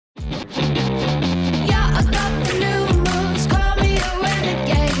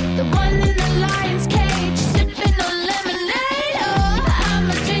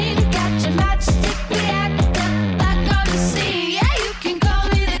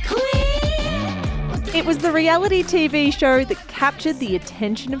was the reality TV show that captured the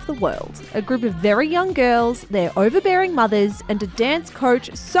attention of the world. A group of very young girls, their overbearing mothers, and a dance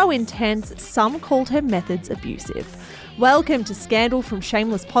coach so intense some called her methods abusive. Welcome to Scandal from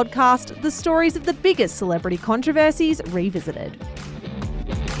Shameless Podcast, the stories of the biggest celebrity controversies revisited.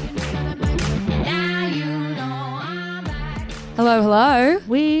 Hello, hello.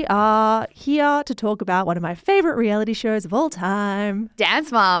 We are here to talk about one of my favourite reality shows of all time.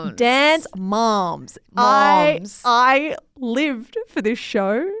 Dance Moms. Dance Moms. Moms. I lived for this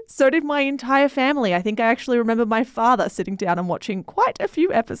show. So did my entire family. I think I actually remember my father sitting down and watching quite a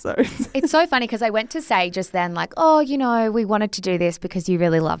few episodes. It's so funny because I went to say just then like, oh, you know, we wanted to do this because you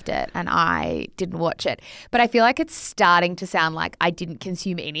really loved it and I didn't watch it. But I feel like it's starting to sound like I didn't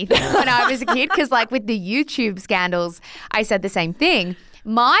consume anything when I was a kid because like with the YouTube scandals, I said the same thing.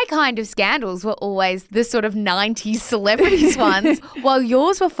 My kind of scandals were always the sort of 90s celebrities ones, while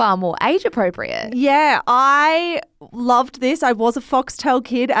yours were far more age appropriate. Yeah, I loved this. I was a Foxtel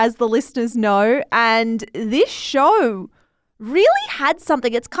kid, as the listeners know, and this show really had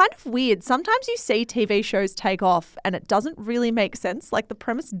something. It's kind of weird. Sometimes you see TV shows take off and it doesn't really make sense. Like the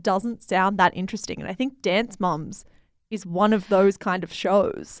premise doesn't sound that interesting. And I think Dance Moms is one of those kind of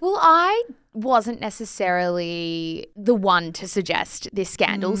shows. Well, I wasn't necessarily the one to suggest this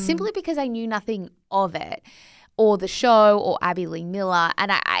scandal simply because I knew nothing of it or the show or Abby Lee Miller.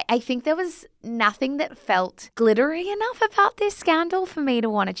 And I think there was nothing that felt glittery enough about this scandal for me to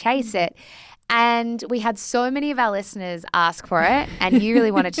want to chase it. And we had so many of our listeners ask for it and you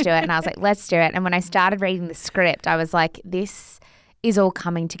really wanted to do it. And I was like, let's do it. And when I started reading the script, I was like, this is all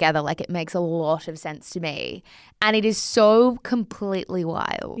coming together. Like it makes a lot of sense to me. And it is so completely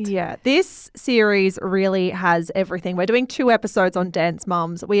wild. Yeah, this series really has everything. We're doing 2 episodes on Dance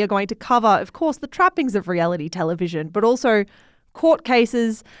Moms. We are going to cover, of course, the trappings of reality television, but also court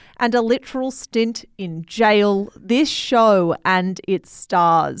cases and a literal stint in jail. This show and its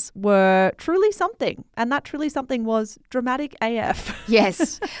stars were truly something. And that truly something was dramatic AF.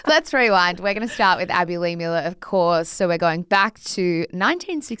 Yes. Let's rewind. We're going to start with Abby Lee Miller, of course. So we're going back to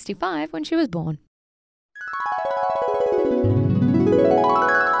 1965 when she was born.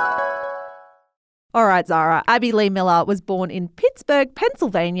 All right, Zara. Abby Lee Miller was born in Pittsburgh,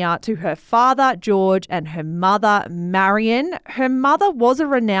 Pennsylvania, to her father, George, and her mother, Marion. Her mother was a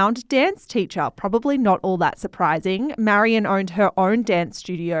renowned dance teacher, probably not all that surprising. Marion owned her own dance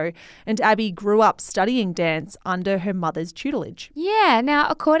studio, and Abby grew up studying dance under her mother's tutelage. Yeah. Now,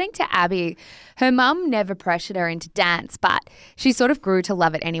 according to Abby, her mum never pressured her into dance, but she sort of grew to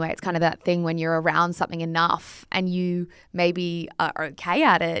love it anyway. It's kind of that thing when you're around something enough and you maybe are okay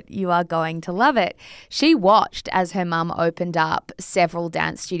at it, you are going to love it. She watched as her mum opened up several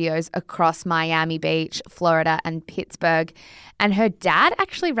dance studios across Miami Beach, Florida, and Pittsburgh. And her dad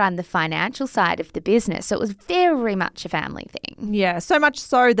actually ran the financial side of the business. So it was very much a family thing. Yeah, so much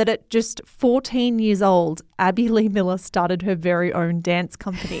so that at just 14 years old, Abby Lee Miller started her very own dance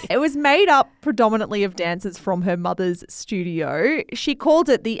company. It was made up predominantly of dancers from her mother's studio. She called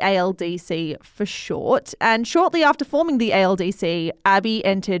it the ALDC for short. And shortly after forming the ALDC, Abby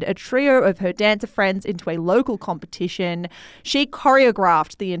entered a trio of her dancer friends into a local competition. She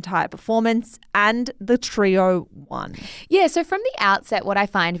choreographed the entire performance and the trio won. Yeah, so from the outset, what I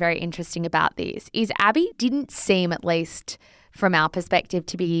find very interesting about this is Abby didn't seem, at least from our perspective,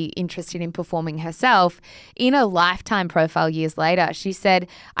 to be interested in performing herself. In a Lifetime profile years later, she said,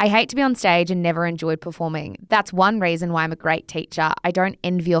 "I hate to be on stage and never enjoyed performing. That's one reason why I'm a great teacher. I don't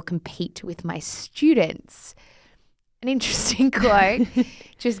envy or compete with my students." An interesting quote,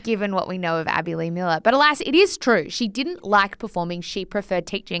 just given what we know of Abby Lee Miller. But alas, it is true. She didn't like performing. She preferred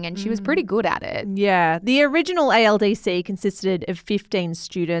teaching and she was pretty good at it. Yeah. The original ALDC consisted of 15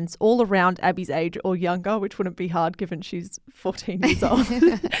 students, all around Abby's age or younger, which wouldn't be hard given she's 14 years old.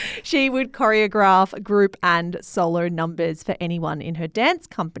 She would choreograph group and solo numbers for anyone in her dance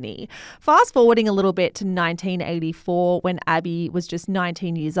company. Fast forwarding a little bit to 1984, when Abby was just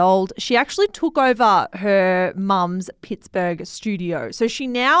 19 years old, she actually took over her mum's Pittsburgh studio. So she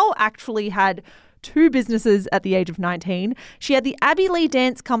now actually had 2 businesses at the age of 19. She had the Abby Lee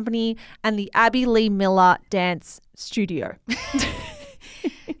Dance Company and the Abby Lee Miller Dance Studio.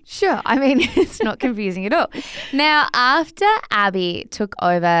 Sure. I mean, it's not confusing at all. Now, after Abby took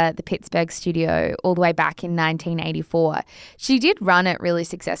over the Pittsburgh studio all the way back in 1984, she did run it really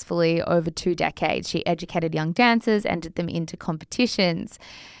successfully over 2 decades. She educated young dancers, entered them into competitions.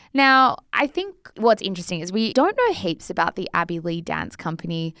 Now, I think what's interesting is we don't know heaps about the Abby Lee Dance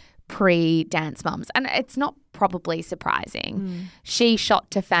Company pre-Dance Moms. And it's not probably surprising. She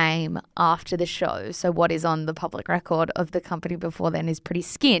shot to fame after the show, so what is on the public record of the company before then is pretty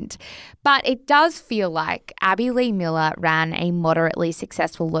skint. But it does feel like Abby Lee Miller ran a moderately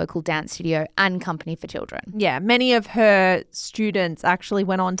successful local dance studio and company for children. Yeah, many of her students actually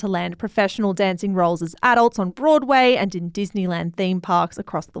went on to land professional dancing roles as adults on Broadway and in Disneyland theme parks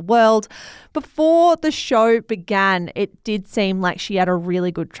across the world. Before the show began, it did seem like she had a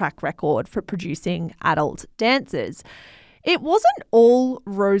really good track record for producing adult dancers. It wasn't all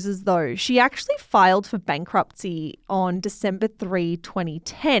roses, though. She actually filed for bankruptcy on December 3,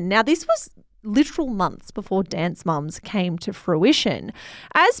 2010. Now, this was literal months before Dance Mums came to fruition.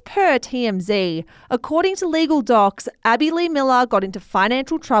 As per TMZ, according to legal docs, Abby Lee Miller got into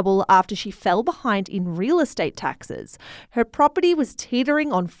financial trouble after she fell behind in real estate taxes. Her property was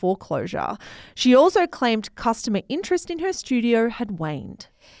teetering on foreclosure. She also claimed customer interest in her studio had waned.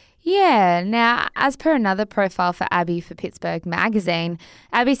 Yeah, now, as per another profile for Abby for Pittsburgh Magazine,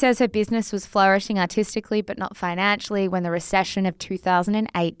 Abby says her business was flourishing artistically but not financially when the recession of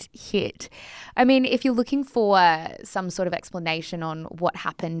 2008 hit. I mean, if you're looking for some sort of explanation on what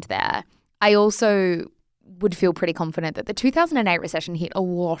happened there, I also would feel pretty confident that the 2008 recession hit a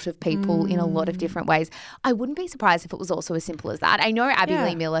lot of people in a lot of different ways. I wouldn't be surprised if it was also as simple as that. I know Abby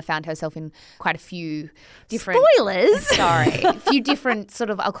Lee Miller found herself in quite a few different... Spoilers! Sorry. A few different sort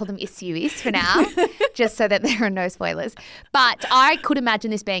of, I'll call them issues for now, just so that there are no spoilers. But I could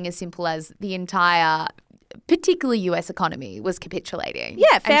imagine this being as simple as the entire... particularly US economy was capitulating.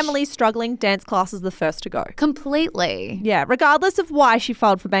 Yeah, families struggling, dance classes the first to go. Completely. Yeah, regardless of why she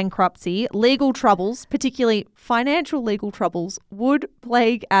filed for bankruptcy, legal troubles, particularly financial legal troubles, would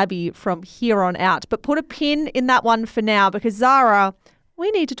plague Abby from here on out. But put a pin in that one for now because, Zara, we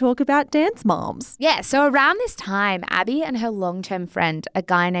need to talk about Dance Moms. Yeah, so around this time, Abby and her long-term friend, a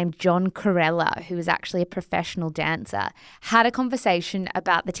guy named John Corella, who was actually a professional dancer, had a conversation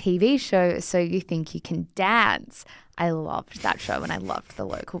about the TV show So You Think You Can Dance. I loved that show and I loved the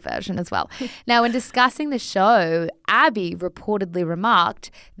local version as well. Now, when discussing the show, Abby reportedly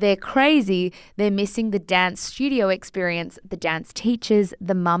remarked, "They're crazy. They're missing the dance studio experience, the dance teachers,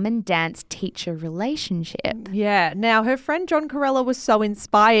 the mum and dance teacher relationship." Yeah. Now, her friend John Corella was so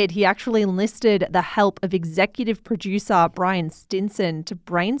inspired, he actually enlisted the help of executive producer Brian Stinson to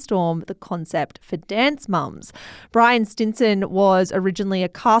brainstorm the concept for Dance Mums. Brian Stinson was originally a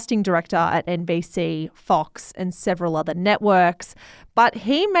casting director at NBC, Fox, and several other networks, but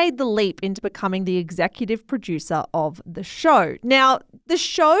he made the leap into becoming the executive producer of the show. Now, the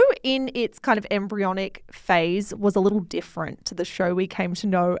show in its kind of embryonic phase was a little different to the show we came to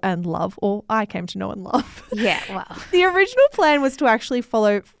know and love, or I came to know and love. Yeah, well. The original plan was to actually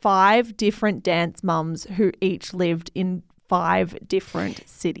follow 5 different dance mums who each lived in 5 different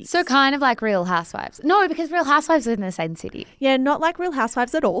cities. So kind of like Real Housewives. No, because Real Housewives are in the same city. Yeah, not like Real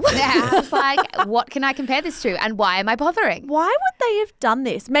Housewives at all. Yeah, I was like, what can I compare this to and why am I bothering? Why would they have done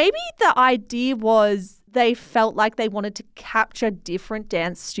this? Maybe the idea was they felt like they wanted to capture different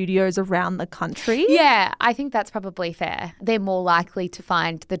dance studios around the country. Yeah, I think that's probably fair. They're more likely to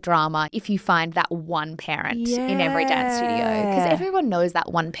find the drama if you find that one parent in every dance studio. Because everyone knows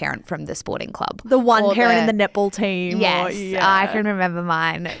that one parent from the sporting club. The one parent in the netball team. Yes, I can remember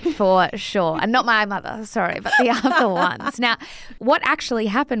mine for sure. And not my mother, sorry, but the other ones. Now, what actually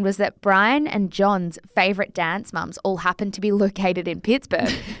happened was that Brian and John's favourite dance mums all happened to be located in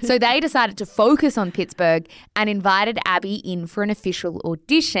Pittsburgh. So they decided to focus on Pittsburgh and invited Abby in for an official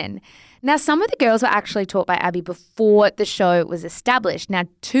audition. Now, some of the girls were actually taught by Abby before the show was established. Now,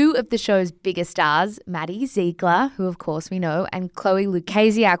 2 of the show's biggest stars, Maddie Ziegler, who of course we know, and Chloe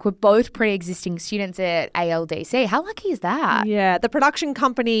Lukasiak were both pre-existing students at ALDC. How lucky is that? Yeah, the production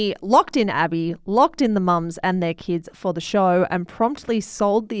company locked in Abby, locked in the mums and their kids for the show and promptly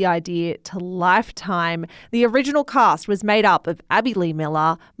sold the idea to Lifetime. The original cast was made up of Abby Lee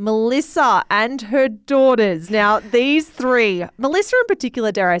Miller, Melissa and her daughters. Now, these 3, Melissa in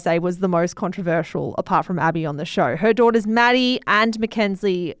particular, dare I say, was the most controversial apart from Abby on the show. Her daughters Maddie and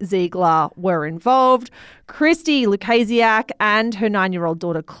Mackenzie Ziegler were involved. Christy Lukasiak and her 9-year-old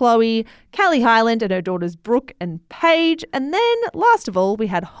daughter Chloe, Callie Hyland and her daughters Brooke and Paige. And then last of all, we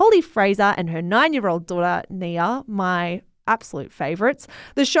had Holly Fraser and her 9-year-old daughter Nia, my absolute favourites.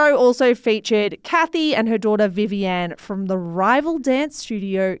 The show also featured Kathy and her daughter Vivienne from the rival dance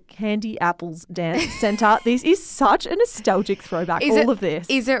studio Candy Apples Dance Centre. This is such a nostalgic throwback, of this.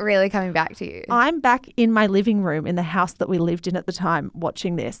 Is it really coming back to you? I'm back in my living room in the house that we lived in at the time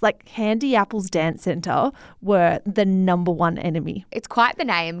watching this. Like, Candy Apples Dance Centre were the number one enemy. It's quite the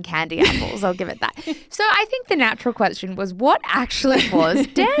name, Candy Apples. I'll give it that. So I think the natural question was, what actually was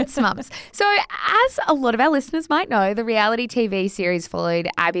Dance Mums? So as a lot of our listeners might know, the reality TV series followed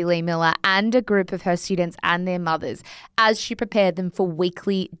Abby Lee Miller and a group of her students and their mothers as she prepared them for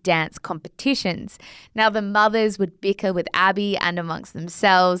weekly dance competitions. Now, the mothers would bicker with Abby and amongst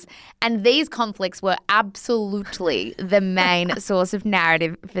themselves, and these conflicts were absolutely the main source of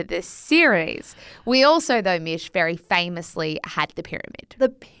narrative for this series. We also, though, Mish, very famously had the pyramid. The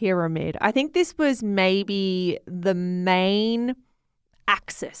pyramid. I think this was maybe the main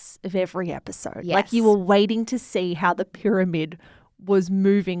axis of every episode. Yes. Like, you were waiting to see how the pyramid was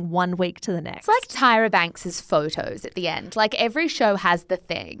moving one week to the next. It's like Tyra Banks's photos at the end. Like, every show has the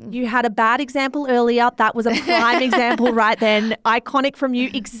thing. You had a bad example earlier. That was a prime example right then. Iconic from you.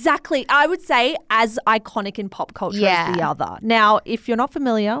 Exactly. I would say as iconic in pop culture as the other. Now, if you're not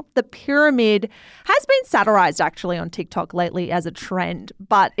familiar, the pyramid has been satirized actually on TikTok lately as a trend,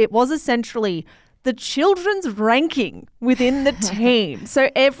 but it was essentially the children's ranking within the team. So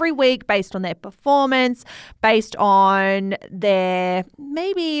every week, based on their performance, based on their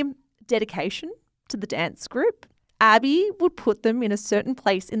maybe dedication to the dance group, Abby would put them in a certain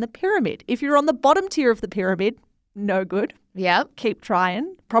place in the pyramid. If you're on the bottom tier of the pyramid, no good. Yep. Keep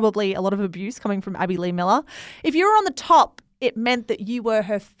trying. Probably a lot of abuse coming from Abby Lee Miller. If you were on the top, it meant that you were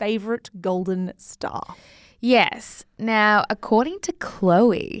her favourite golden star. Yes. Now, according to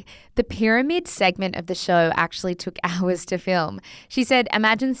Chloe, the pyramid segment of the show actually took hours to film. She said,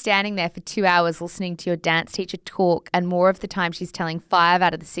 imagine standing there for 2 hours listening to your dance teacher talk, and more of the time she's telling 5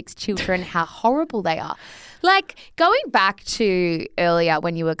 out of the 6 children how horrible they are. Like, going back to earlier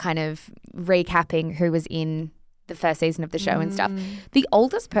when you were kind of recapping who was in the first season of the show and stuff, the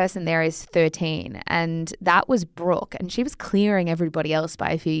oldest person there is 13, and that was Brooke, and she was clearing everybody else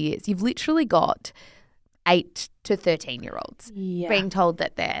by a few years. You've literally got 8 to 13-year-olds being told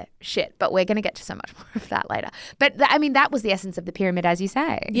that they're shit. But we're going to get to so much more of that later. But, that was the essence of the pyramid, as you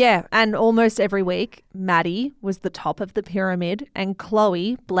say. Yeah, and almost every week, Maddie was the top of the pyramid and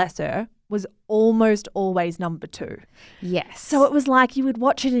Chloe, bless her, was almost always number 2. Yes. So it was like you would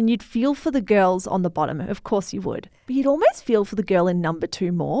watch it and you'd feel for the girls on the bottom. Of course you would. But you'd almost feel for the girl in number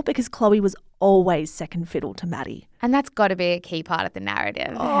 2 more because Chloe was always second fiddle to Maddie. And that's got to be a key part of the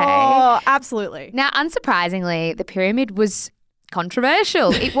narrative. Oh, absolutely. Now, unsurprisingly, the pyramid was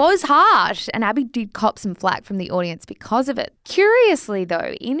controversial. It was harsh, and Abby did cop some flack from the audience because of it. Curiously,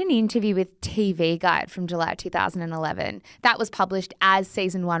 though, in an interview with TV Guide from July 2011, that was published as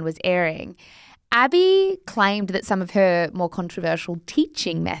season 1 was airing, Abby claimed that some of her more controversial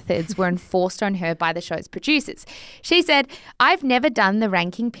teaching methods were enforced on her by the show's producers. She said, I've never done the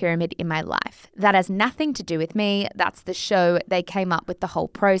ranking pyramid in my life. That has nothing to do with me. That's the show. They came up with the whole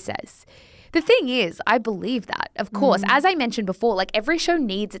process. The thing is, I believe that, of course. As I mentioned before, like, every show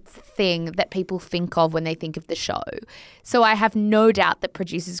needs its thing that people think of when they think of the show. So I have no doubt that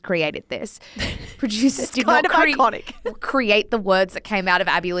producers created this. Producers did not create the words that came out of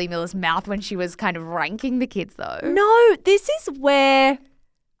Abby Lee Miller's mouth when she was kind of ranking the kids, though. No, this is where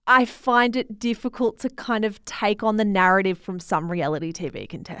I find it difficult to kind of take on the narrative from some reality TV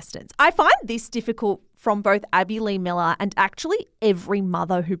contestants. I find this difficult from both Abby Lee Miller and actually every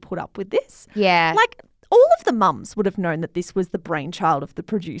mother who put up with this. Yeah. Like, all of the mums would have known that this was the brainchild of the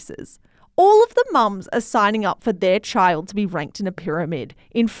producers. All of the mums are signing up for their child to be ranked in a pyramid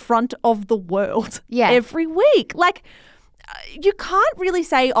in front of the world every week. Like, you can't really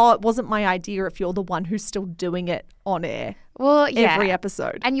say, oh, it wasn't my idea if you're the one who's still doing it on air every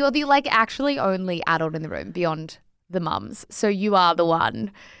episode. And you're the, like, actually only adult in the room beyond the mums. So you are the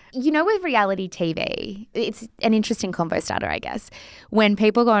one. You know, with reality TV, it's an interesting convo starter, I guess. When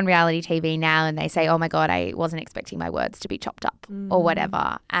people go on reality TV now and they say, oh my God, I wasn't expecting my words to be chopped up or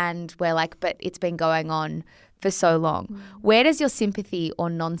whatever. And we're like, but it's been going on for so long. Where does your sympathy or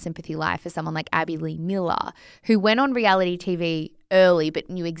non-sympathy lie for someone like Abby Lee Miller, who went on reality TV early but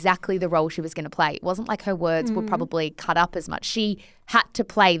knew exactly the role she was going to play? It wasn't like her words were probably cut up as much. She had to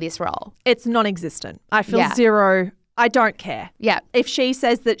play this role. It's non-existent. I feel zero I don't care. Yeah. If she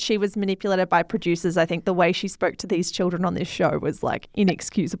says that she was manipulated by producers, I think the way she spoke to these children on this show was like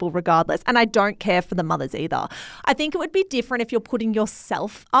inexcusable regardless. And I don't care for the mothers either. I think it would be different if you're putting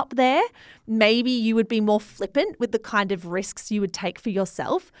yourself up there. Maybe you would be more flippant with the kind of risks you would take for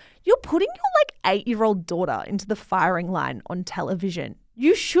yourself. You're putting your 8-year-old daughter into the firing line on television.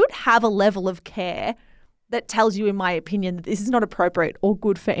 You should have a level of care that tells you, in my opinion, that this is not appropriate or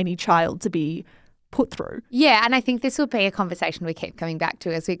good for any child to be put through. Yeah, and I think this will be a conversation we keep coming back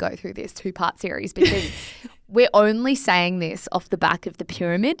to as we go through this 2-part series, because we're only saying this off the back of The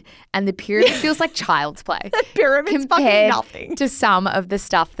Pyramid, and The Pyramid feels like child's play. The Pyramid's fucking nothing to some of the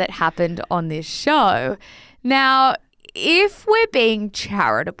stuff that happened on this show. Now, if we're being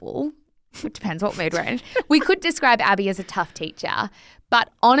charitable, it depends what mood we're in, we could describe Abby as a tough teacher. But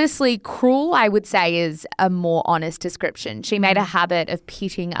honestly, cruel, I would say, is a more honest description. She made a habit of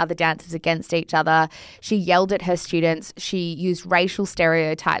pitting other dancers against each other. She yelled at her students. She used racial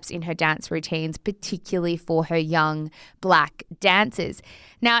stereotypes in her dance routines, particularly for her young black dancers.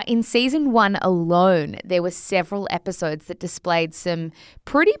 Now, in season 1 alone, there were several episodes that displayed some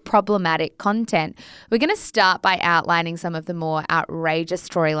pretty problematic content. We're going to start by outlining some of the more outrageous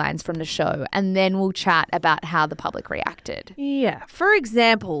storylines from the show, and then we'll chat about how the public reacted. Yeah. For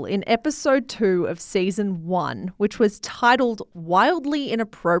example, in episode 2 of season 1, which was titled Wildly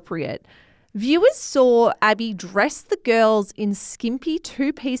Inappropriate, viewers saw Abby dress the girls in skimpy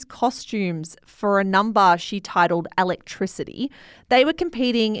 2-piece costumes for a number she titled Electricity. They were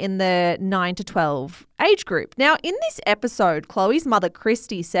competing in the 9 to 12 age group. Now, in this episode, Chloe's mother,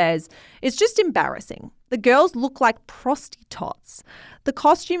 Christy, says, it's just embarrassing. The girls look like prostitutes. The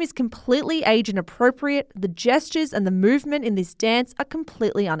costume is completely age inappropriate. The gestures and the movement in this dance are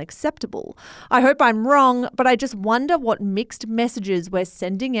completely unacceptable. I hope I'm wrong, but I just wonder what mixed messages we're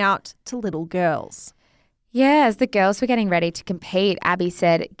sending out to little girls. Yeah, as the girls were getting ready to compete, Abby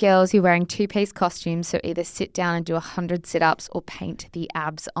said, girls, you're wearing 2-piece costumes, so either sit down and do 100 sit-ups or paint the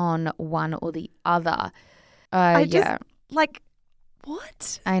abs on one or the other.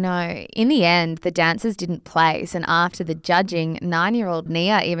 What? I know. In the end, the dancers didn't place, and after the judging, 9-year-old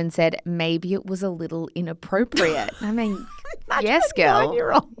Nia even said maybe it was a little inappropriate. I mean, yes, girl.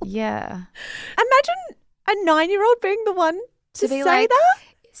 9-year-old. Yeah. Imagine a 9-year-old being the one to be say like, that.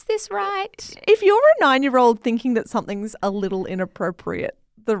 Is this right? If you're a 9-year-old thinking that something's a little inappropriate,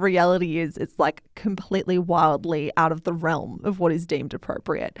 the reality is it's like completely wildly out of the realm of what is deemed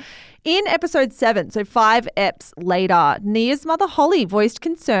appropriate. In episode 7, so 5 eps later, Nia's mother Holly voiced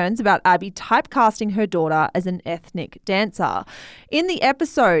concerns about Abby typecasting her daughter as an ethnic dancer. In the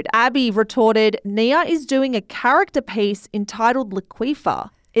episode, Abby retorted, Nia is doing a character piece entitled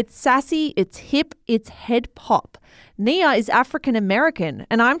Laquifa. It's sassy, it's hip, it's head pop. Nia is African American,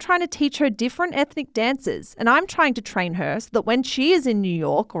 and I'm trying to teach her different ethnic dances, and I'm trying to train her so that when she is in New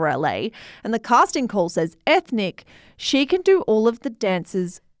York or LA and the casting call says ethnic, she can do all of the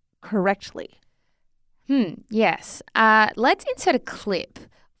dances correctly. Yes. Let's insert a clip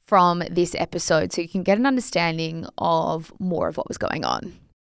from this episode so you can get an understanding of more of what was going on.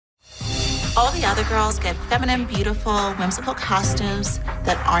 All the other girls get feminine, beautiful, whimsical costumes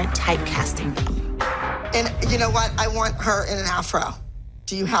that aren't typecasting them. And you know what? I want her in an afro.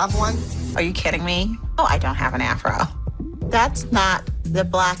 Do you have one? Are you kidding me? Oh, I don't have an afro. That's not the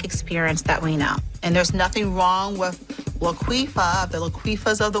Black experience that we know. And there's nothing wrong with Laquifa, the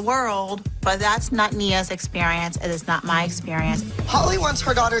Laquifas of the world, but that's not Nia's experience. It is not my experience. Holly wants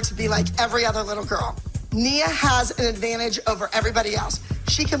her daughter to be like every other little girl. Nia has an advantage over everybody else.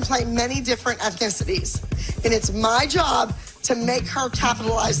 She can play many different ethnicities, and it's my job to make her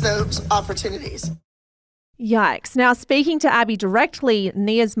capitalize those opportunities. Yikes. Now, speaking to Abby directly,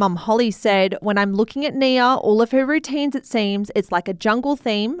 Nia's mum Holly said, when I'm looking at Nia, all of her routines, it seems, it's like a jungle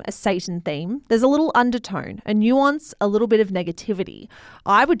theme, a Satan theme. There's a little undertone, a nuance, a little bit of negativity.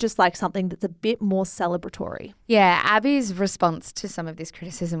 I would just like something that's a bit more celebratory. Yeah, Abby's response to some of this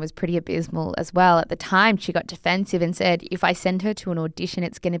criticism was pretty abysmal as well. At the time, she got defensive and said, if I send her to an audition,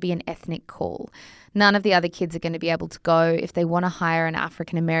 it's going to be an ethnic call. None of the other kids are going to be able to go. If they want to hire an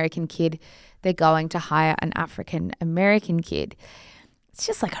African-American kid, they're going to hire an African-American kid. It's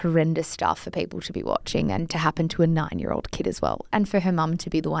just like horrendous stuff for people to be watching and to happen to a 9-year-old kid as well, and for her mum to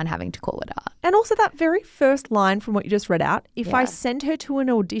be the one having to call it out. And also that very first line from what you just read out, if I send her to an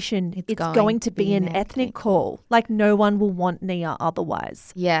audition, it's going to be an ethnic call. Like no one will want Nia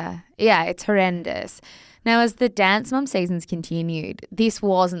otherwise. Yeah, it's horrendous. Now, as the Dance Mum seasons continued, this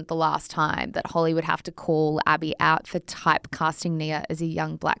wasn't the last time that Holly would have to call Abby out for typecasting Nia as a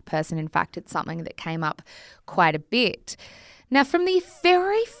young Black person. In fact, it's something that came up quite a bit. Now, from the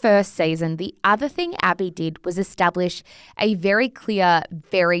very first season, the other thing Abby did was establish a very clear,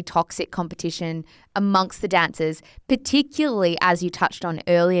 very toxic competition amongst the dancers, particularly, as you touched on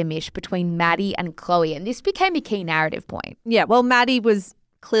earlier, Mish, between Maddie and Chloe. And this became a key narrative point. Yeah, well, Maddie was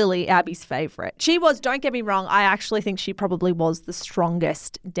clearly Abby's favourite. She was, don't get me wrong, I actually think she probably was the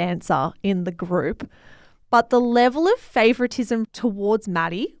strongest dancer in the group. But the level of favouritism towards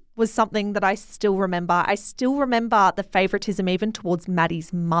Maddie was something that I still remember. I still remember the favoritism even towards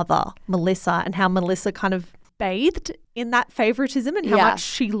Maddie's mother, Melissa, and how Melissa kind of bathed in that favoritism and how much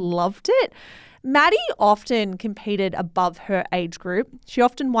she loved it. Maddie often competed above her age group. She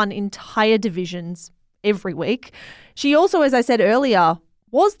often won entire divisions every week. She also, as I said earlier,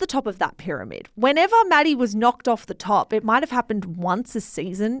 was the top of that pyramid. Whenever Maddie was knocked off the top, it might have happened once a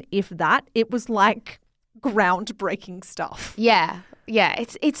season, if that. It was like groundbreaking stuff. Yeah,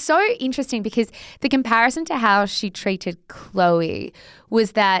 it's so interesting because the comparison to how she treated Chloe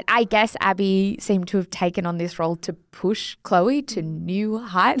was that I guess Abby seemed to have taken on this role to push Chloe to new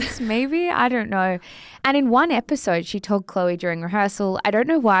heights, maybe. I don't know. And in one episode, she told Chloe during rehearsal, "I don't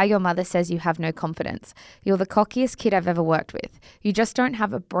know why your mother says you have no confidence. You're the cockiest kid I've ever worked with. You just don't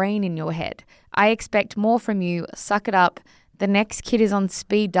have a brain in your head. I expect more from you. Suck it up. The next kid is on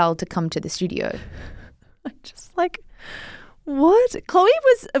speed dial to come to the studio." I'm just like, what? Chloe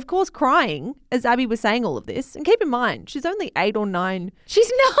was, of course, crying as Abby was saying all of this. And keep in mind, she's only 8 or 9.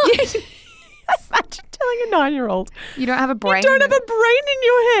 She's not. Imagine telling a 9-year-old. You don't have a brain. You don't have a brain in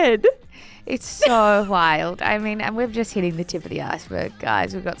your head. It's so wild. I mean, and we're just hitting the tip of the iceberg,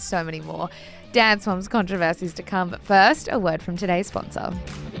 guys. We've got so many more Dance Moms controversies to come. But first, a word from today's sponsor.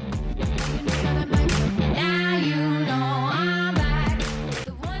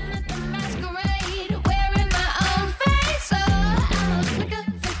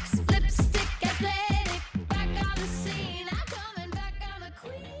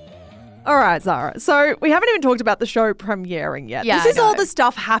 All right, Zara. So we haven't even talked about the show premiering yet. Yeah, this is I know. all the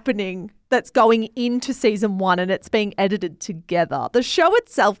stuff happening that's going into season 1 and it's being edited together. The show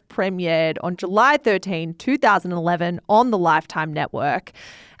itself premiered on July 13, 2011 on the Lifetime Network.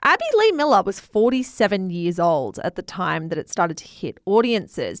 Abby Lee Miller was 47 years old at the time that it started to hit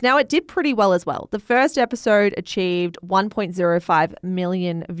audiences. Now, it did pretty well as well. The first episode achieved 1.05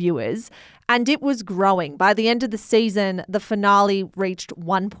 million viewers, and it was growing. By the end of the season, the finale reached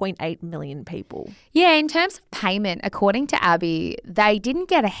 1.8 million people. Yeah, in terms of payment, according to Abby, they didn't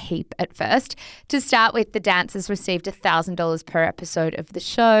get a heap at first. To start with, the dancers received $1,000 per episode of the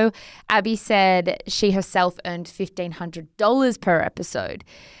show. Abby said she herself earned $1,500 per episode.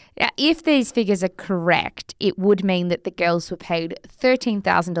 Now, if these figures are correct, it would mean that the girls were paid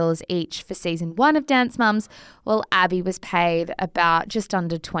 $13,000 each for season 1 of Dance Moms, while Abby was paid about just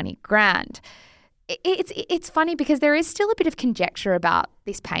under $20,000. It's funny because there is still a bit of conjecture about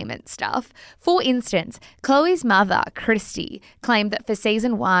this payment stuff. For instance, Chloe's mother, Christy, claimed that for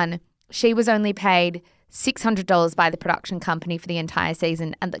season 1, she was only paid $600 by the production company for the entire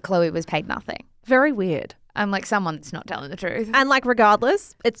season and that Chloe was paid nothing. Very weird. I'm like, someone's not telling the truth. And like,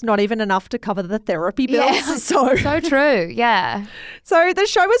 regardless, it's not even enough to cover the therapy bills. Yeah, So true. Yeah. So the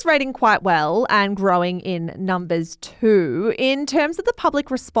show was rating quite well and growing in numbers too. In terms of the public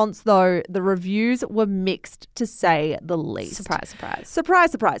response, though, the reviews were mixed to say the least. Surprise, surprise.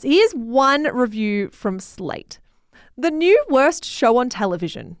 Surprise, surprise. Here's one review from Slate. The new worst show on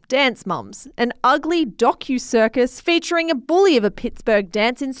television, Dance Moms, an ugly docu-circus featuring a bully of a Pittsburgh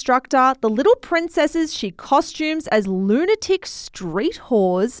dance instructor, the little princesses she costumes as lunatic street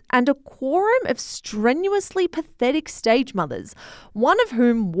whores, and a quorum of strenuously pathetic stage mothers, one of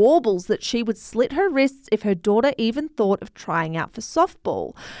whom warbles that she would slit her wrists if her daughter even thought of trying out for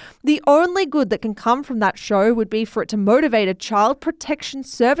softball. The only good that can come from that show would be for it to motivate a child protection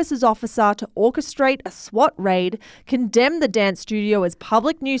services officer to orchestrate a SWAT raid, condemn the dance studio as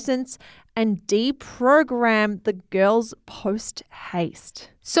public nuisance, and deprogram the girls post-haste.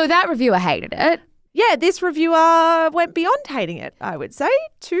 So that reviewer hated it. Yeah, this reviewer went beyond hating it, I would say,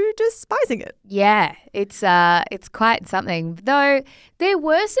 to despising it. Yeah, it's quite something. Though there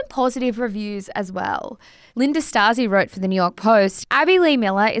were some positive reviews as well. Linda Stasi wrote for the New York Post, Abby Lee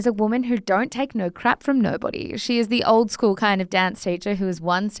Miller is a woman who don't take no crap from nobody. She is the old school kind of dance teacher who is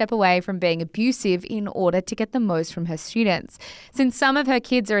one step away from being abusive in order to get the most from her students. Since some of her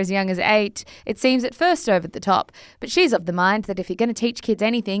kids are as young as 8, it seems at first over the top. But she's of the mind that if you're going to teach kids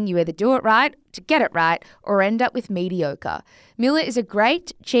anything, you either do it right, to get it right, or end up with mediocre. Miller is a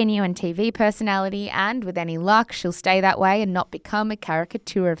great, genuine TV personality, and with any luck, she'll stay that way and not become a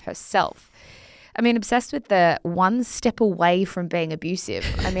caricature of herself. I mean, obsessed with the one step away from being abusive.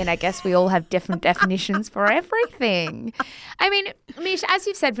 I mean, I guess we all have different definitions for everything. I mean, Mish, as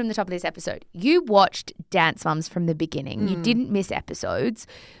you've said from the top of this episode, you watched Dance Moms from the beginning. You didn't miss episodes.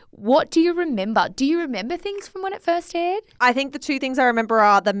 What do you remember? Do you remember things from when it first aired? I think the two things I remember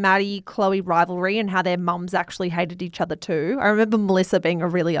are the Maddie-Chloe rivalry and how their mums actually hated each other too. I remember Melissa being a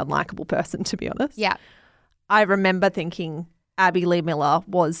really unlikable person, to be honest. Yeah. I remember thinking Abby Lee Miller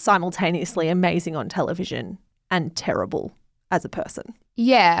was simultaneously amazing on television and terrible as a person.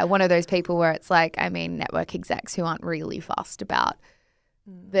 Yeah, one of those people where it's like, I mean, network execs who aren't really fussed about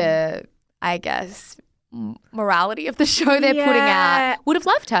the, I guess, morality of the show they're putting out would have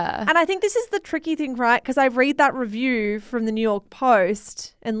loved her. And I think this is the tricky thing, right? Because I read that review from the New York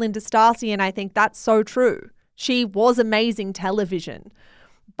Post and Linda Stasi, and I think that's so true. She was amazing television.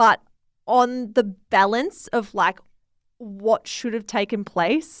 But on the balance of like what should have taken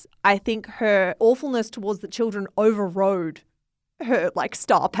place, I think her awfulness towards the children overrode her like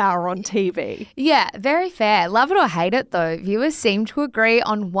star power on TV. Yeah, very fair. Love it or hate it though, viewers seem to agree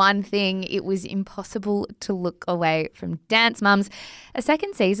on one thing. It was impossible to look away from Dance Moms. A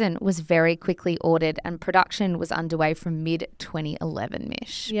second season was very quickly ordered and production was underway from mid-2011,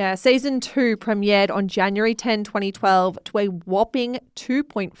 Mish. Yeah, season 2 premiered on January 10, 2012 to a whopping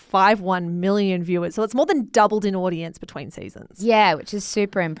 2.51 million viewers. So it's more than doubled in audience between seasons. Yeah, which is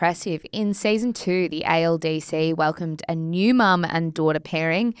super impressive. In season 2, the ALDC welcomed a new mum and daughter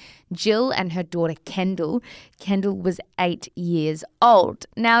pairing, Jill and her daughter Kendall. Kendall was 8 years old.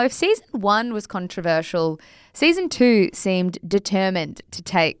 Now, if season 1 was controversial, season 2 seemed determined to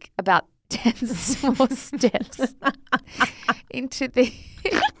take about 10 small steps into the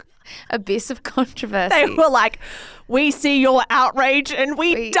abyss of controversy. They were like, we see your outrage and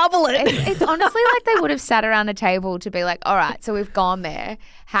we double it. It's honestly like they would have sat around a table to be like, all right, so we've gone there.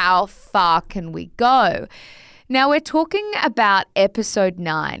 How far can we go? Now, we're talking about episode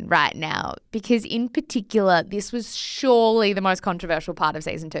 9 right now because in particular, this was surely the most controversial part of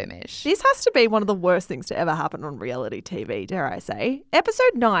season 2, Mish. This has to be one of the worst things to ever happen on reality TV, dare I say.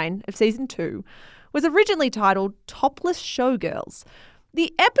 Episode 9 of season 2 was originally titled Topless Showgirls.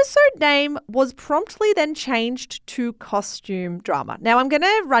 The episode name was promptly then changed to Costume Drama. Now, I'm going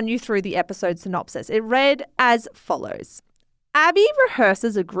to run you through the episode synopsis. It read as follows. Abby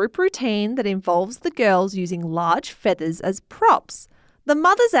rehearses a group routine that involves the girls using large feathers as props. The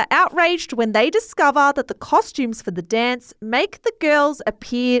mothers are outraged when they discover that the costumes for the dance make the girls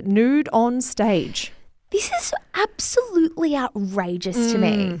appear nude on stage. This is absolutely outrageous to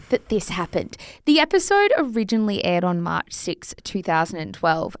me that this happened. The episode originally aired on March 6,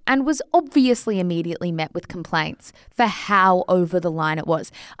 2012 and was obviously immediately met with complaints for how over the line it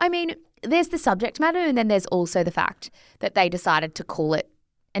was. I mean, there's the subject matter and then there's also the fact that they decided to call it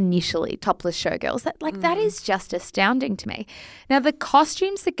initially Topless Showgirls. That is just astounding to me. Now, the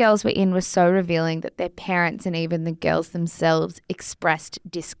costumes the girls were in were so revealing that their parents and even the girls themselves expressed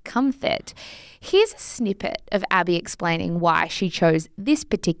discomfort. Here's a snippet of Abby explaining why she chose this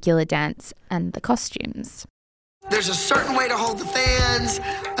particular dance and the costumes. There's a certain way to hold the fans,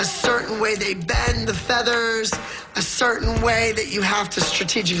 a certain way they bend the feathers, a certain way that you have to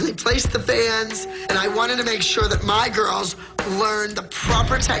strategically place the fans. And I wanted to make sure that my girls learned the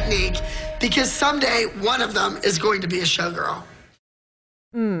proper technique because someday one of them is going to be a showgirl.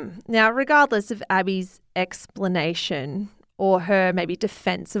 Now, regardless of Abby's explanation or her maybe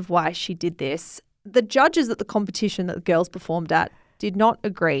defense of why she did this, the judges at the competition that the girls performed at did not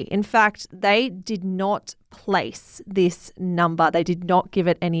agree. In fact, they did not place this number. They did not give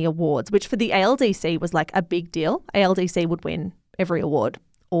it any awards, which for the ALDC was like a big deal. ALDC would win every award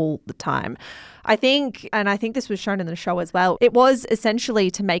all the time. I think this was shown in the show as well, it was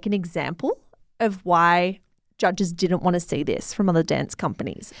essentially to make an example of why judges didn't want to see this from other dance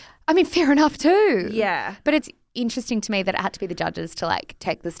companies. I mean, fair enough too. Yeah. But it's interesting to me that it had to be the judges to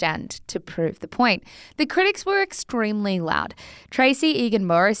take the stand to prove the point. The critics were extremely loud. Tracy Egan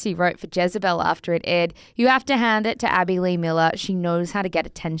Morrissey wrote for Jezebel after it aired, "You have to hand it to Abby Lee Miller. She knows how to get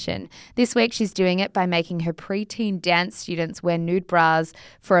attention. This week she's doing it by making her preteen dance students wear nude bras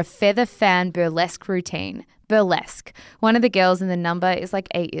for a feather fan burlesque routine." Burlesque. One of the girls in the number is like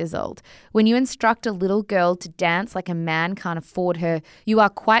 8 years old. When you instruct a little girl to dance like a man can't afford her, you are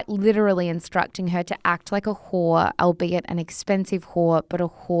quite literally instructing her to act like a whore, albeit an expensive whore, but a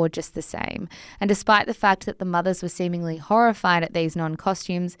whore just the same. And despite the fact that the mothers were seemingly horrified at these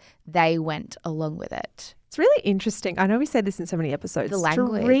non-costumes, they went along with it. It's really interesting. I know we say this in so many episodes. The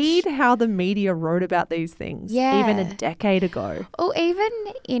language. To read how the media wrote about these things even a decade ago. Or even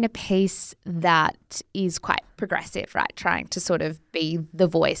in a piece that is quite progressive, right? Trying to sort of be the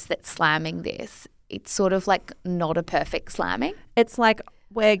voice that's slamming this. It's sort of like not a perfect slamming. It's like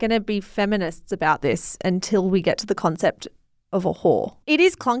we're going to be feminists about this until we get to the concept of a whore. It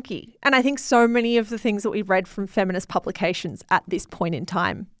is clunky. And I think so many of the things that we read from feminist publications at this point in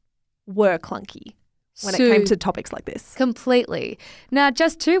time were clunky when it came to topics like this. Completely. Now,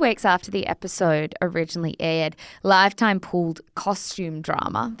 just 2 weeks after the episode originally aired, Lifetime pulled Costume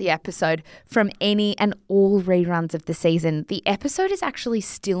Drama, the episode, from any and all reruns of the season. The episode is actually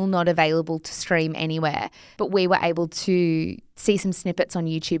still not available to stream anywhere, but we were able to see some snippets on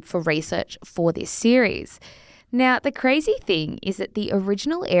YouTube for research for this series. Now, the crazy thing is that the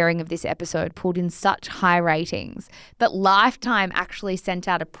original airing of this episode pulled in such high ratings that Lifetime actually sent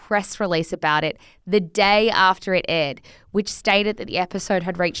out a press release about it the day after it aired, which stated that the episode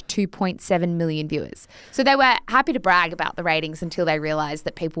had reached 2.7 million viewers. So they were happy to brag about the ratings until they realised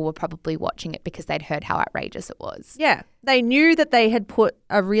that people were probably watching it because they'd heard how outrageous it was. Yeah. They knew that they had put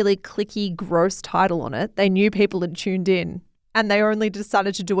a really clicky, gross title on it. They knew people had tuned in, and they only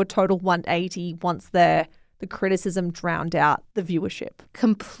decided to do a total 180 once the criticism drowned out the viewership.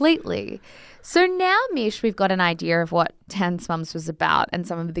 Completely. So now, Mish, we've got an idea of what Dance Mums was about and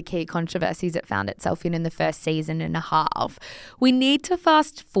some of the key controversies it found itself in the first season and a half. We need to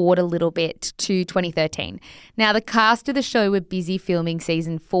fast forward a little bit to 2013. Now, the cast of the show were busy filming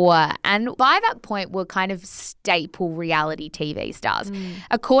season 4, and by that point were kind of staple reality TV stars.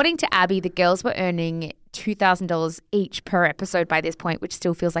 According to Abby, the girls were earning $2,000 each per episode by this point, which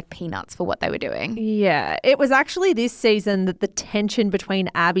still feels like peanuts for what they were doing. Yeah, it was actually this season that the tension between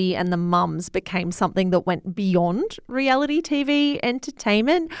Abby and the mums became something that went beyond reality TV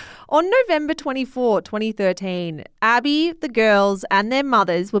entertainment. On November 24, 2013, Abby, the girls, and their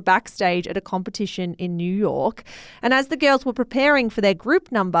mothers were backstage at a competition in New York. And as the girls were preparing for their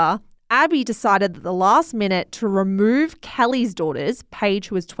group number, Abby decided at the last minute to remove Kelly's daughters, Paige,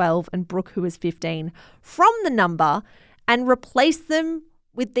 who was 12, and Brooke, who was 15, from the number and replace them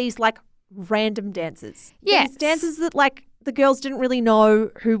with these like random dancers. Yes. These dancers that like the girls didn't really know,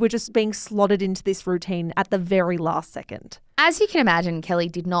 who were just being slotted into this routine at the very last second. As you can imagine, Kelly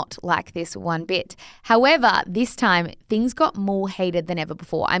did not like this one bit. However, this time things got more heated than ever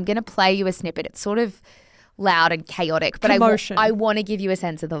before. I'm going to play you a snippet. It's sort of loud and chaotic, but I want to give you a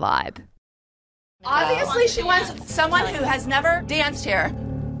sense of the vibe. Obviously, she wants someone who has never danced here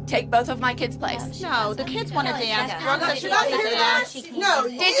take both of my kids' place. No, the kids want to dance. Brooke said she No, wants to you're dance. not. No,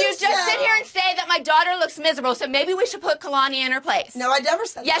 Did you just sit here and say that my daughter looks miserable, so maybe we should put Kalani in her place? No, I never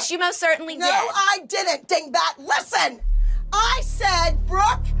said that. Yes, you most certainly No, did. I didn't, dingbat. Listen, I said,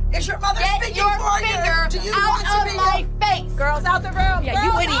 Brooke, is your mother Get speaking your for finger you? Do you out want to of be my face. Girls out the room. Yeah,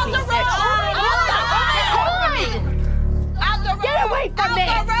 you Girls, would eat out me. the room. Out the room. Get away from me.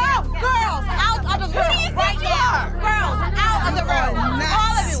 Out the room. Girls, out of the room. Who do you think Right you now. are? Girls, out of the room. nuts.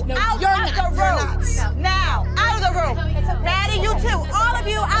 All of you, No, out you're of nuts. the You're room. nuts. Now, out of the room. Maddie, you too. All of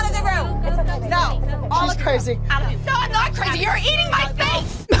you out of the room. It's okay. No. All She's of you. crazy. Out of you. No, I'm not crazy. You're eating my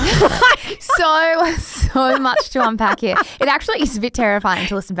face. So much to unpack here. It actually is a bit terrifying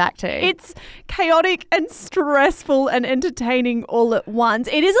to listen back to. It's chaotic and stressful and entertaining all at once.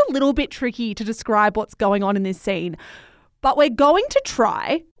 It is a little bit tricky to describe what's going on in this scene, but we're going to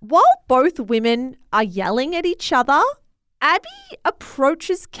try. While both women are yelling at each other, Abby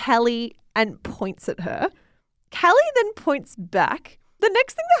approaches Kelly and points at her. Kelly then points back. The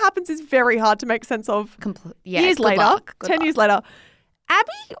next thing that happens is very hard to make sense of. Years good later, luck, good 10 luck. years later,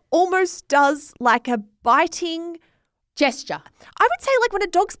 Abby almost does like a biting Gesture. I would say like when a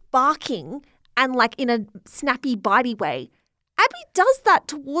dog's barking and like in a snappy, bitey way, Abby does that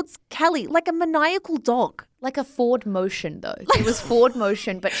towards Kelly like a maniacal dog. Like a forward motion, though. It was forward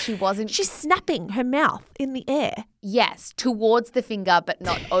motion, but she wasn't. She's snapping her mouth in the air. Yes, towards the finger, but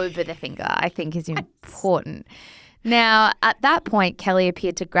not over the finger, I think is important. Now, at that point, Kelly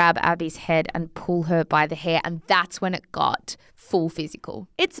appeared to grab Abby's head and pull her by the hair, and that's when it got full physical.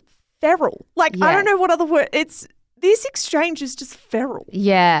 It's feral. Like, I Yeah. don't know what other word. This exchange is just feral.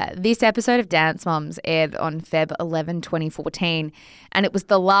 Yeah, this episode of Dance Moms aired on Feb 11, 2014, and it was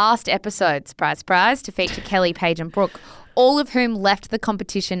the last episode, surprise, surprise, to feature Kelly, Paige and Brooke, all of whom left the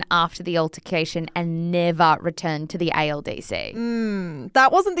competition after the altercation and never returned to the ALDC.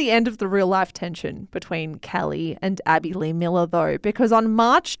 That wasn't the end of the real-life tension between Kelly and Abby Lee Miller, though, because on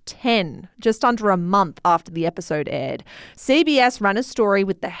March 10, just under a month after the episode aired, CBS ran a story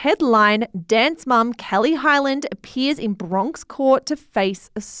with the headline, "Dance Mum Kelly Hyland appears in Bronx court to face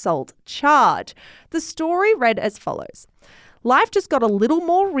assault charge." The story read as follows. Life just got a little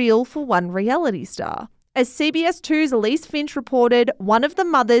more real for one reality star. As CBS 2's Elise Finch reported, one of the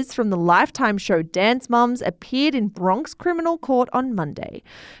mothers from the Lifetime show Dance Moms appeared in Bronx criminal court on Monday.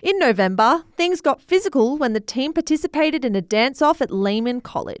 In November, things got physical when the team participated in a dance-off at Lehman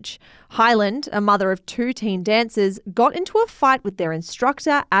College. Hyland, a mother of 2 teen dancers, got into a fight with their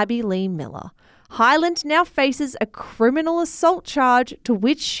instructor, Abby Lee Miller. Hyland now faces a criminal assault charge to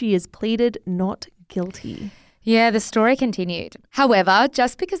which she has pleaded not guilty. Yeah, the story continued. However,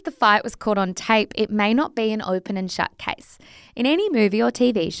 just because the fight was caught on tape, it may not be an open and shut case. In any movie or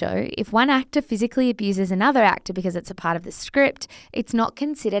TV show, if one actor physically abuses another actor because it's a part of the script, it's not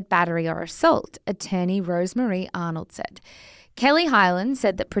considered battery or assault, attorney Rosemarie Arnold said. Kelly Hyland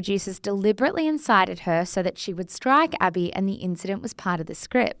said that producers deliberately incited her so that she would strike Abby and the incident was part of the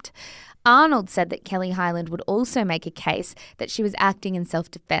script. Arnold said that Kelly Hyland would also make a case that she was acting in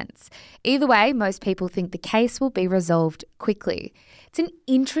self-defense. Either way, most people think the case will be resolved quickly. It's an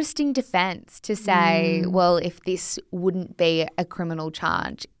interesting defense to say, well, if this wouldn't be a criminal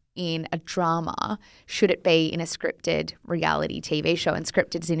charge in a drama, should it be in a scripted reality TV show? And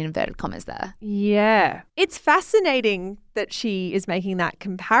scripted is in inverted commas there. Yeah. It's fascinating that she is making that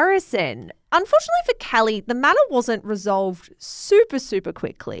comparison. Unfortunately for Kelly, the matter wasn't resolved super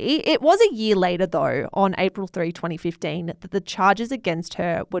quickly. It was a year later, though, on April 3, 2015, that the charges against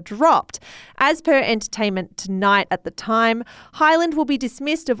her were dropped. As per Entertainment Tonight at the time, Hyland will be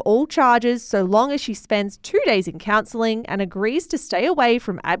dismissed of all charges so long as she spends 2 days in counselling and agrees to stay away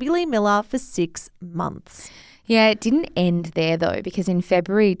from Abby Lee Miller for 6 months. Yeah, it didn't end there, though, because in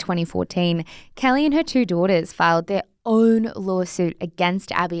February 2014, Kelly and her 2 daughters filed their own lawsuit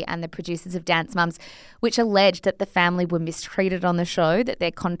against Abby and the producers of Dance Moms, which alleged that the family were mistreated on the show, that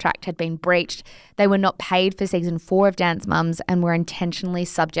their contract had been breached, they were not paid for season 4 of Dance Moms, and were intentionally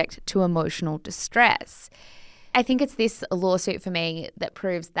subject to emotional distress. I think it's this lawsuit for me that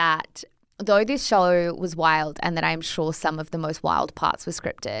proves that though this show was wild and that I'm sure some of the most wild parts were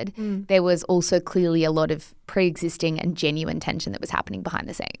scripted, there was also clearly a lot of pre-existing and genuine tension that was happening behind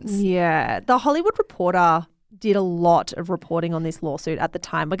the scenes. Yeah. The Hollywood Reporter did a lot of reporting on this lawsuit at the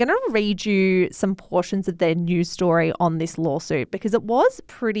time. We're going to read you some portions of their news story on this lawsuit because it was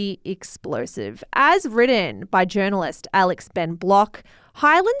pretty explosive. As written by journalist Alex Ben Block,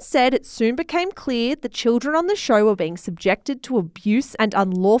 Hyland said it soon became clear the children on the show were being subjected to abuse and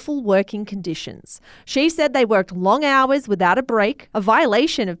unlawful working conditions. She said they worked long hours without a break, a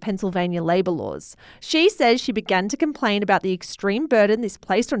violation of Pennsylvania labor laws. She says she began to complain about the extreme burden this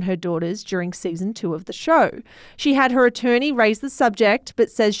placed on her daughters during season 2 of the show. She had her attorney raise the subject, but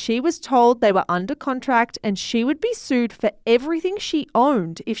says she was told they were under contract and she would be sued for everything she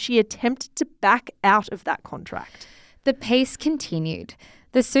owned if she attempted to back out of that contract. The piece continued.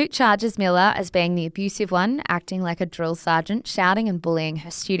 The suit charges Miller as being the abusive one, acting like a drill sergeant, shouting and bullying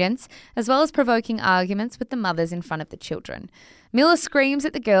her students, as well as provoking arguments with the mothers in front of the children. Miller screams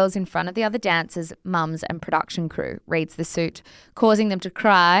at the girls in front of the other dancers, mums and production crew, reads the suit, causing them to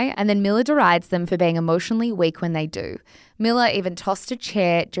cry, and then Miller derides them for being emotionally weak when they do. Miller even tossed a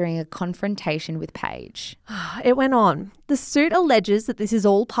chair during a confrontation with Paige. It went on. The suit alleges that this is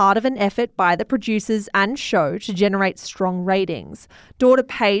all part of an effort by the producers and show to generate strong ratings. Daughter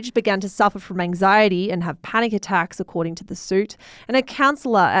Paige began to suffer from anxiety and have panic attacks, according to the suit, and a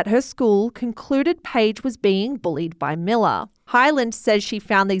counsellor at her school concluded Paige was being bullied by Miller. Hyland says she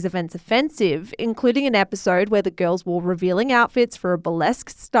found these events offensive, including an episode where the girls wore revealing outfits for a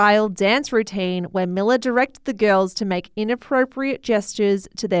burlesque-style dance routine where Miller directed the girls to make inappropriate gestures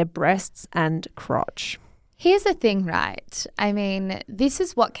to their breasts and crotch. Here's the thing, right? I mean, this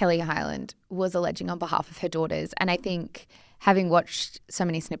is what Kelly Hyland was alleging on behalf of her daughters, and I think having watched so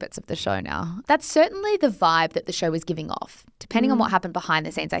many snippets of the show now, that's certainly the vibe that the show is giving off. Depending on what happened behind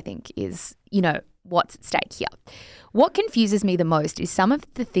the scenes, I think is, what's at stake here. What confuses me the most is some of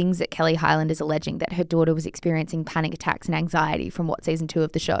the things that Kelly Hyland is alleging that her daughter was experiencing panic attacks and anxiety from season 2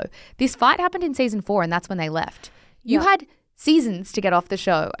 of the show. This fight happened in season 4 and that's when they left. You had seasons to get off the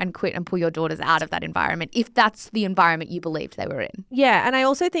show and quit and pull your daughters out of that environment if that's the environment you believed they were in. Yeah, and I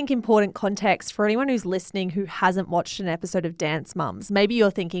also think important context for anyone who's listening who hasn't watched an episode of Dance Moms. Maybe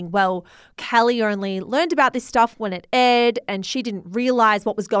you're thinking, well, Kelly only learned about this stuff when it aired and she didn't realise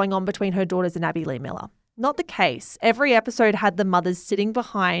what was going on between her daughters and Abby Lee Miller. Not the case. Every episode had the mothers sitting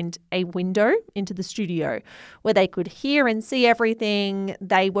behind a window into the studio where they could hear and see everything.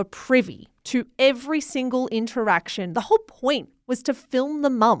 They were privy to every single interaction. The whole point was to film the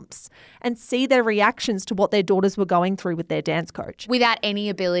mums and see their reactions to what their daughters were going through with their dance coach. Without any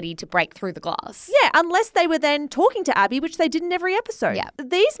ability to break through the glass. Yeah, unless they were then talking to Abby, which they did in every episode. Yeah.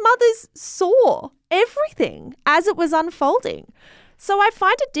 These mothers saw everything as it was unfolding. So I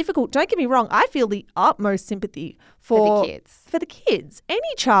find it difficult. Don't get me wrong. I feel the utmost sympathy for the kids. For the kids.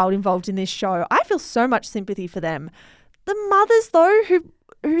 Any child involved in this show, I feel so much sympathy for them. The mothers, though,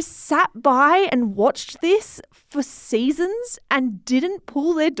 who sat by and watched this for seasons and didn't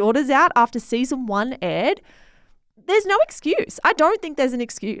pull their daughters out after season 1 aired, there's no excuse. I don't think there's an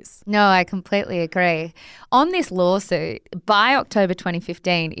excuse. No, I completely agree. On this lawsuit, by October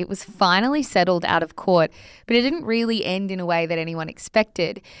 2015, it was finally settled out of court, but it didn't really end in a way that anyone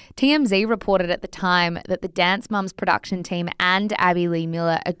expected. TMZ reported at the time that the Dance Mums production team and Abby Lee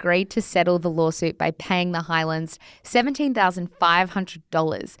Miller agreed to settle the lawsuit by paying the Highlands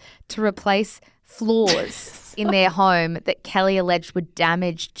 $17,500 to replace floors in their home that Kelly alleged were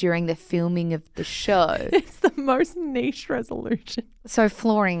damaged during the filming of the show. It's the most niche resolution. So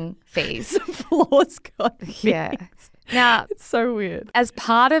flooring fees. The floors got fixed. Yeah. Now, It's so weird. as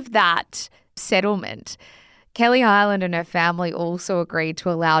part of that settlement, Kelly Highland and her family also agreed to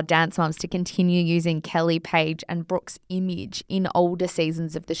allow Dance Mums to continue using Kelly Page and Brooke's image in older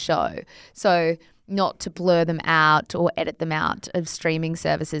seasons of the show. So not to blur them out or edit them out of streaming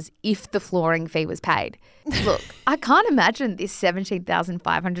services if the flooring fee was paid. Look, I can't imagine this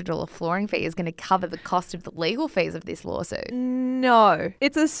 $17,500 flooring fee is going to cover the cost of the legal fees of this lawsuit. No,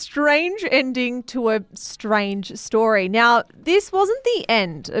 it's a strange ending to a strange story. Now, this wasn't the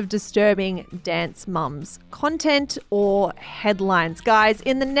end of disturbing Dance Mums content or headlines. Guys,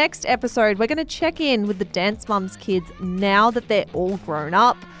 in the next episode, we're going to check in with the Dance Mums kids now that they're all grown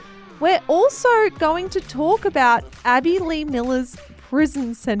up. We're also going to talk about Abby Lee Miller's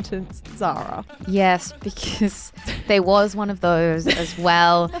prison sentence, Zara. Yes, because there was one of those as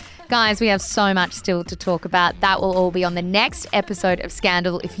well. Guys, we have so much still to talk about. That will all be on the next episode of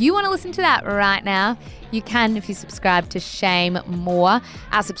Scandal. If you want to listen to that right now, you can if you subscribe to Shame More,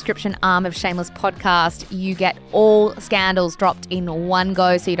 our subscription arm of Shameless Podcast. You get all Scandals dropped in one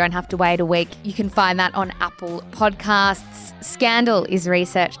go, so you don't have to wait a week. You can find that on Apple Podcasts. Scandal is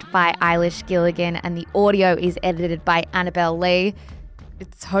researched by Eilish Gilligan and the audio is edited by Annabelle Lee.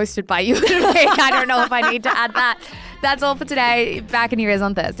 It's hosted by you and me. I don't know if I need to add that. That's all for today. Back in your ears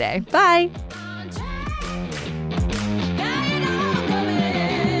on Thursday. Bye.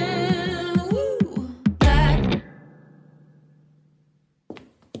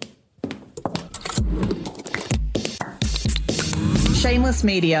 Shameless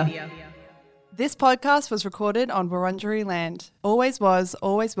Media. This podcast was recorded on Wurundjeri land. Always was,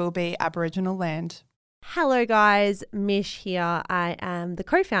 always will be Aboriginal land. Hello guys, Mish here. I am the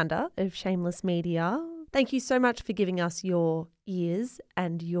co-founder of Shameless Media. Thank you so much for giving us your ears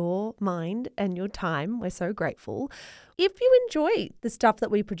and your mind and your time. We're so grateful. If you enjoy the stuff that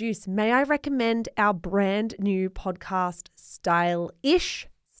we produce, may I recommend our brand new podcast, Style-ish.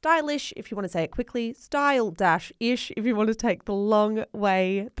 Stylish, if you want to say it quickly, Style-ish, if you want to take the long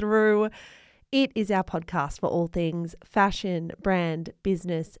way through. It is our podcast for all things fashion, brand,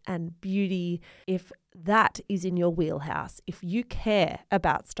 business, and beauty. If that is in your wheelhouse, if you care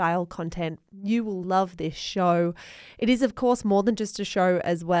about style content, you will love this show. It is, of course, more than just a show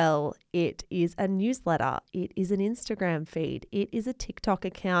as well. It is a newsletter. It is an Instagram feed. It is a TikTok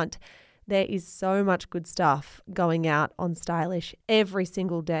account. There is so much good stuff going out on Stylish every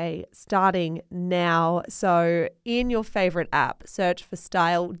single day, starting now. So in your favorite app, search for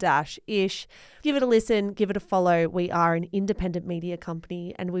Style-ish. Give it a listen, give it a follow. We are an independent media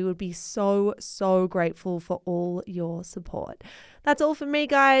company and we would be so, so grateful for all your support. That's all from me,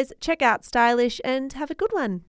 guys. Check out Stylish and have a good one.